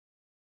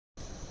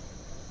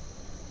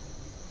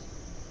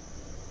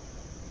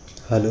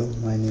Hello,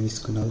 my name is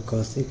Kunal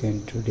Kaushik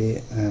and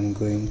today I am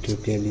going to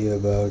tell you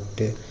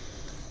about an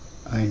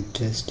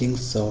interesting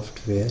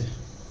software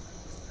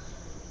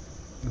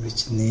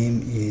which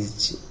name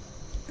is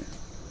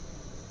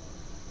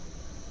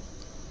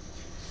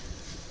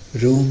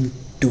ROM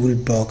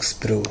Toolbox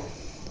Pro.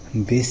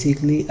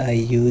 Basically I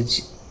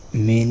use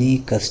many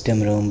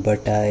custom ROM,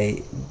 but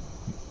I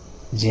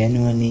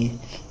genuinely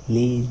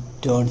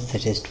don't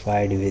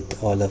satisfied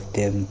with all of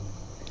them.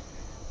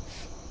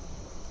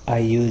 I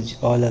use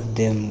all of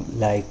them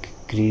like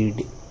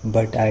greed,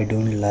 but I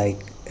don't like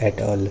at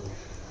all.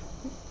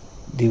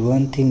 The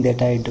one thing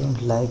that I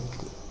don't like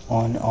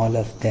on all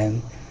of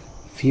them,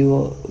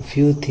 few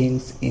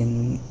things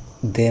in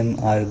them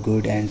are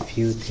good and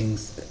few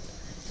things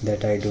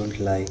that I don't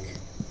like.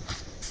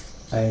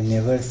 I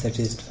never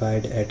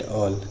satisfied at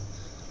all.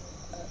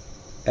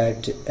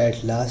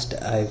 At last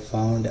I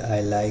found I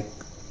like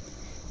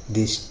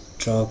this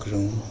stock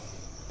ROM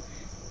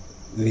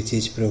which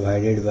is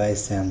provided by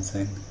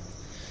Samsung.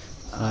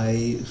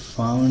 I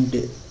found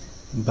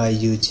by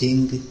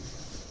using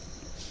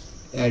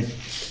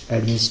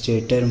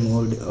administrator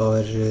mode,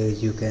 or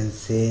you can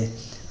say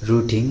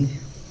rooting,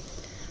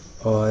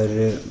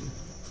 or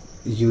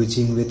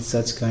using with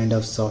such kind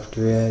of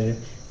software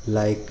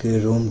like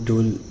ROM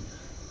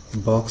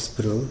Toolbox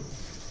Pro,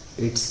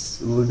 it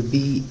would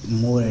be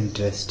more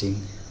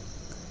interesting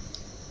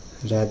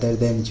rather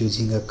than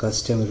using a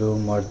custom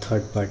ROM or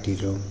third party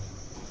ROM.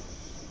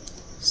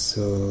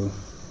 So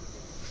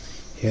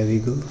here we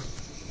go.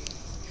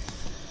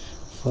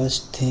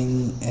 First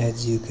thing,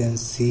 as you can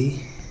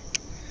see,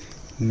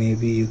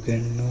 maybe you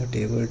can not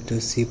able to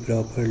see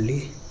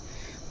properly,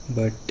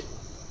 but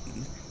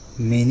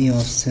many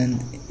option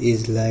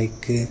is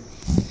like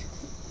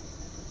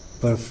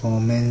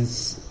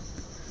performance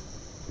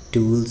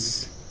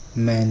tools,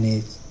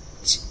 manage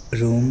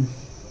ROM,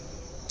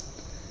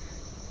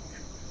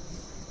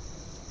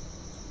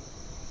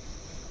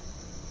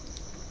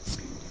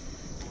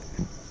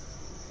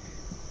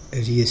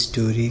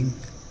 restoring,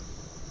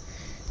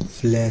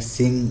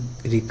 flashing,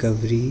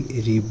 recovery,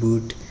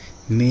 reboot,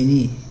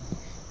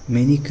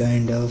 many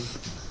kind of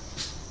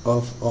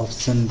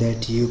option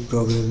that you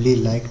probably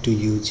like to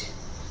use.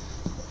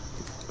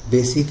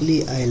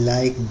 Basically I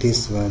like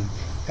this one,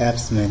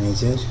 apps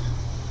manager.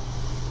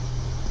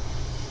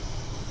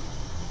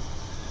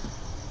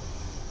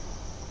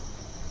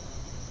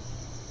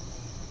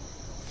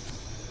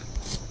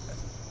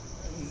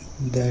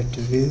 That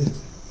will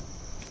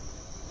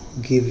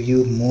give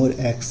you more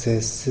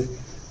access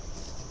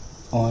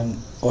on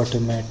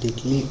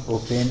automatically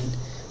open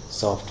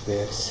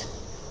softwares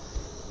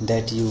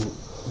that you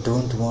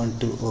don't want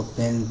to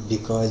open,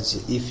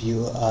 because if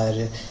you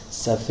are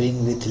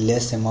suffering with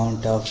less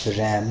amount of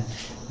RAM,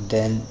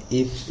 then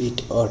if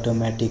it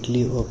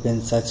automatically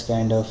opens such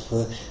kind of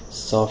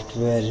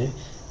software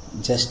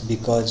just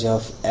because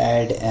of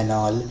ad and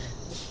all,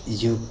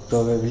 you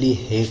probably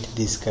hate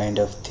this kind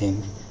of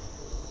thing,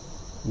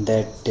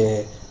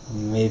 that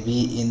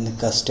maybe in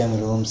custom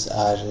ROMs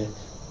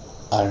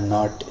are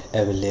not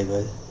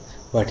available,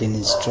 but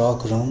in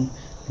stock ROM,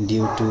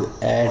 due to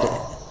ad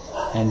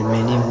and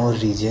many more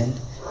reason,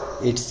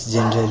 it's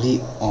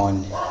generally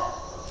on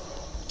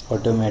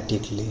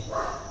automatically.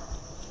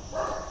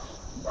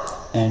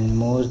 And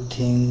more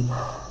thing,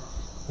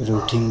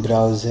 routing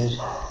browser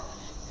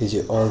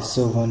is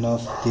also one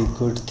of the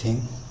good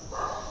thing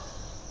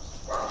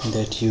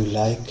that you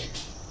like.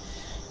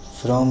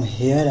 From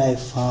here I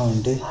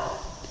found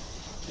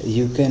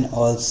you can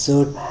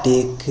also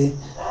take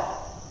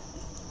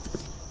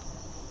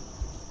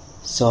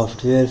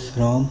software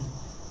from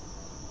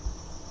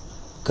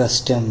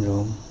custom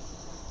ROM,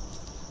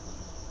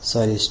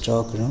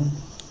 stock ROM,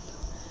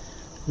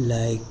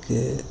 like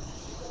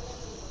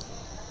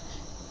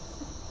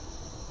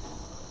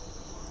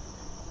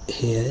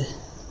here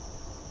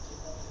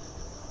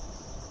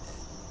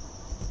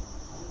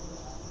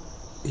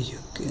you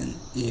can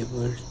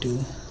able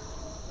to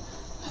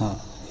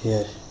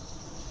here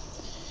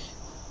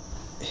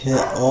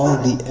all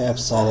the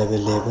apps are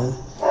available,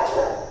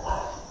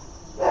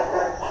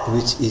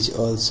 which is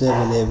also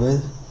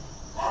available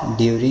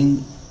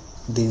during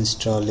the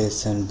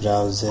installation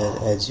browser.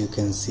 As you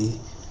can see,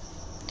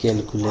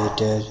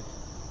 calculator,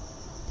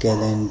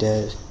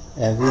 calendar,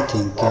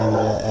 everything,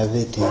 camera,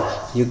 everything.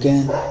 You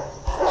can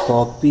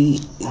copy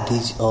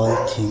these all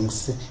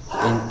things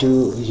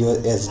into your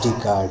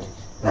SD card.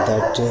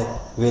 That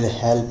will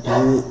help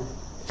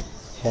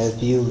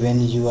you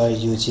when you are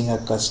using a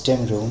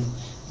custom ROM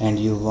and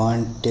you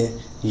want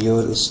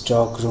your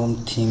stock ROM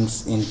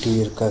things into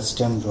your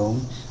custom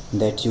ROM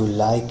that you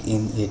like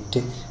in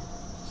it.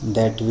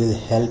 That will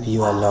help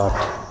you a lot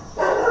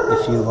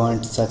if you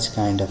want such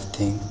kind of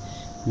thing.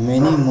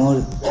 Many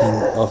more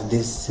thing of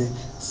this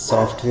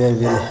software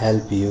will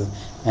help you.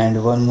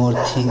 And one more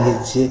thing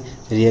is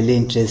really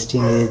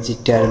interesting, is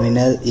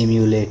terminal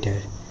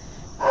emulator.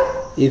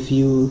 If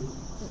you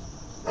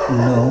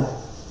know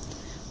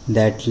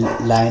that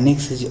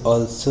Linux is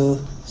also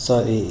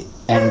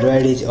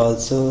Android is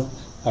also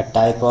a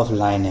type of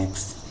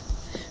Linux.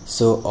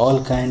 So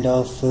all kind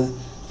of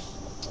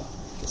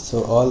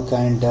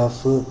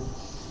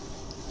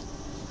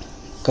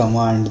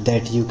command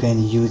that you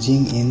can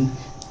using in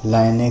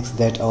Linux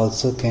that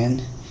also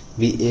can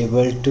be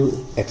able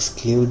to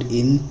exclude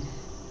in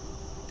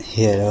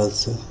here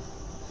also.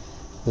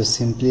 So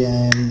simply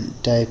I am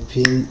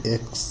typing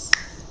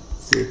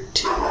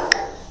exit.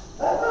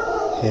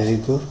 Here we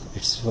go,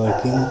 it's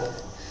working.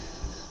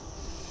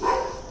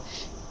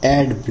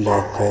 Ad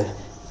blocker,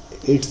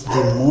 it's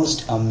the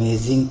most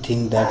amazing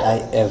thing that I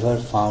ever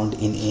found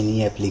in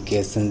any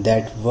application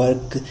that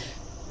work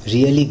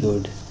really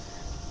good.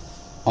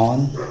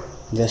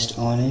 Just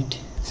on it,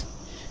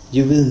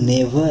 you will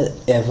never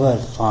ever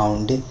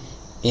found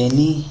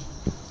any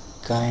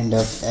kind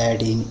of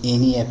ad in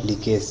any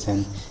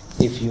application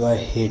if you are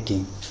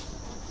hating,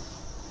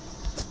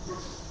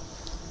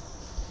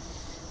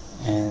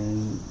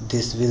 and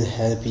this will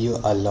help you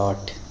a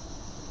lot.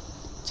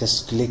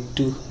 Just click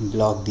to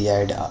block the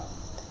ad.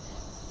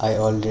 I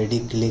already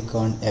click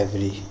on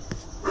every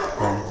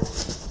one.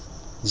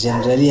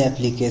 Generally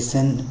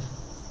application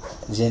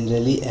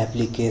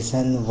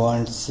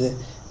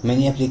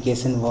many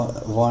application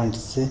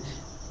wants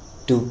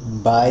to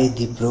buy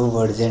the pro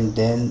version,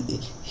 then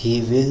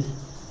he will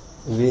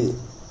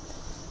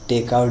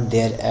take out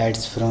their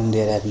ads from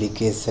their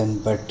application,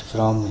 but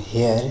from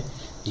here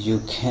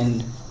you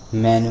can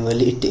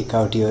manually take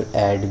out your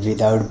ad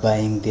without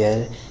buying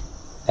their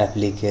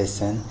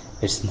application.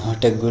 It's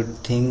not a good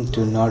thing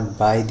to not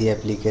buy the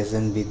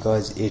application,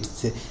 because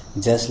it's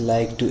just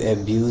like to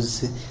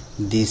abuse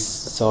this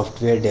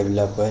software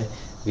developer,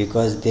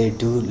 because they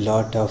do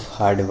lot of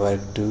hard work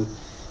to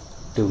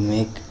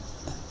make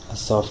a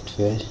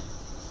software.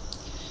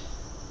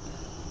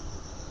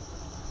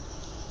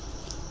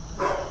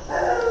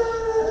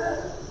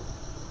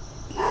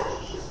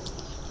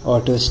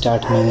 Auto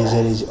Start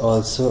Manager is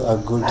also a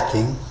good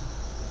thing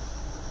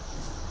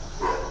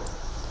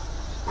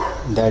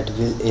that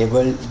will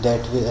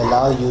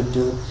allow you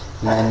to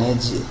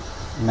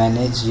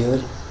manage your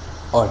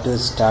auto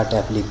start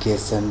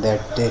application,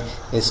 that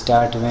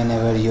start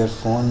whenever your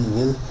phone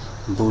will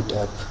boot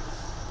up.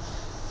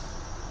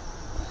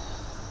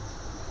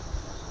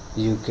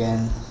 You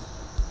can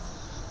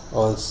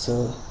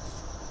also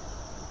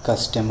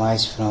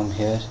customize from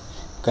here.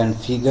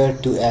 Configure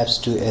to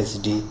apps to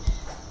SD.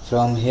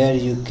 From here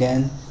you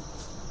can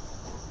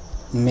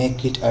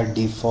make it a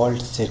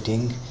default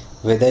setting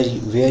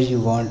where you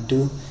want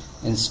to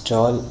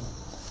install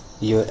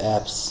your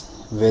apps,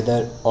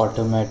 whether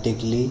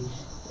automatically,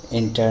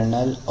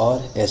 internal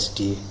or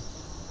SD.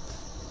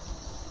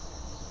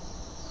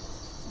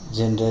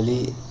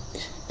 Generally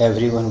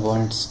everyone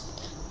wants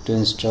to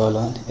install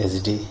on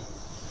SD.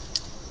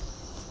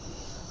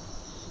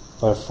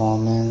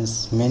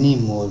 Performance, many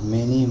more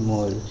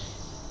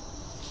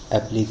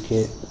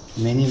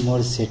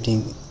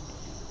setting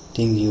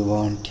you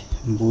want.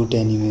 Boot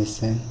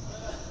animation,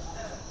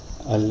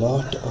 a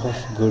lot of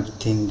good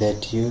thing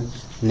that you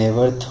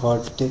never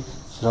thought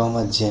from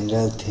a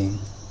general thing.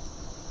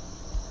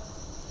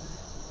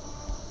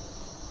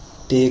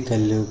 Take a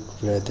look,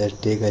 brother,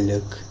 take a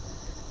look.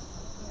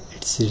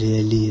 It's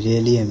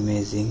really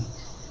amazing.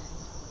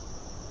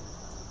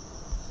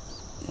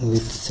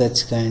 With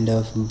such kind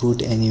of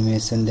boot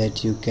animation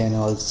that you can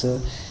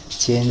also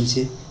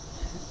change.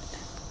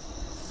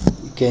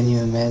 Can you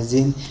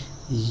imagine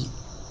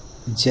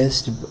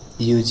just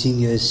using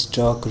your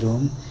stock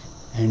ROM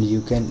and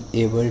you can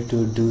able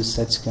to do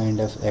such kind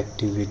of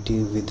activity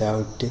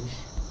without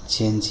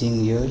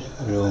changing your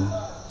ROM?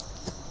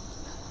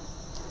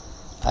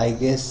 I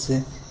guess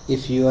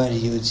if you are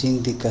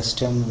using the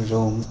custom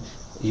ROM,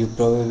 you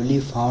probably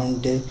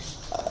found a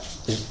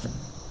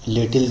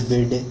little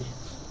bit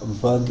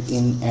bug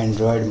in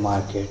Android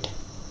market,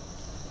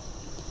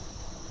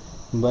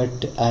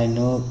 but I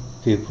know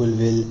people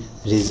will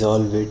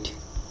resolve it.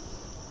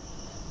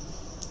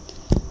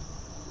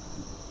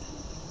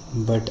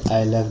 But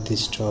I love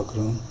this stock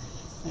ROM,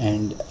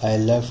 and I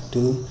love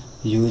to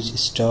use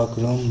stock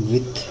ROM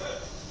with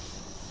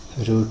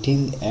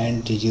routing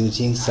and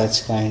using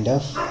such kind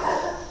of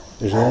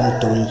ROM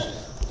tool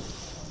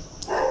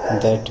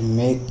that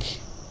make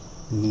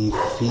me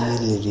feel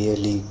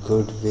really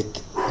good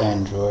with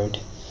Android.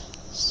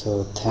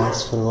 So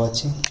thanks for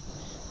watching.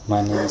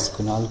 My name is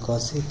Kunal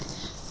Kaushik.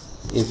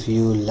 If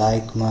you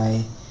like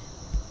my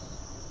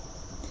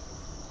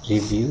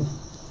review,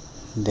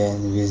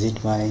 then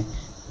visit my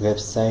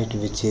website,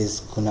 which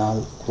is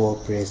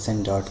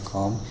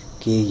kunalcooperation.com,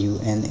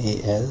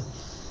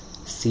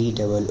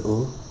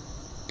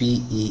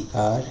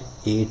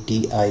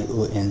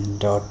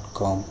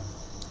 KUNALCOOPERATION.com.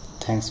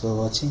 Thanks for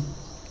watching.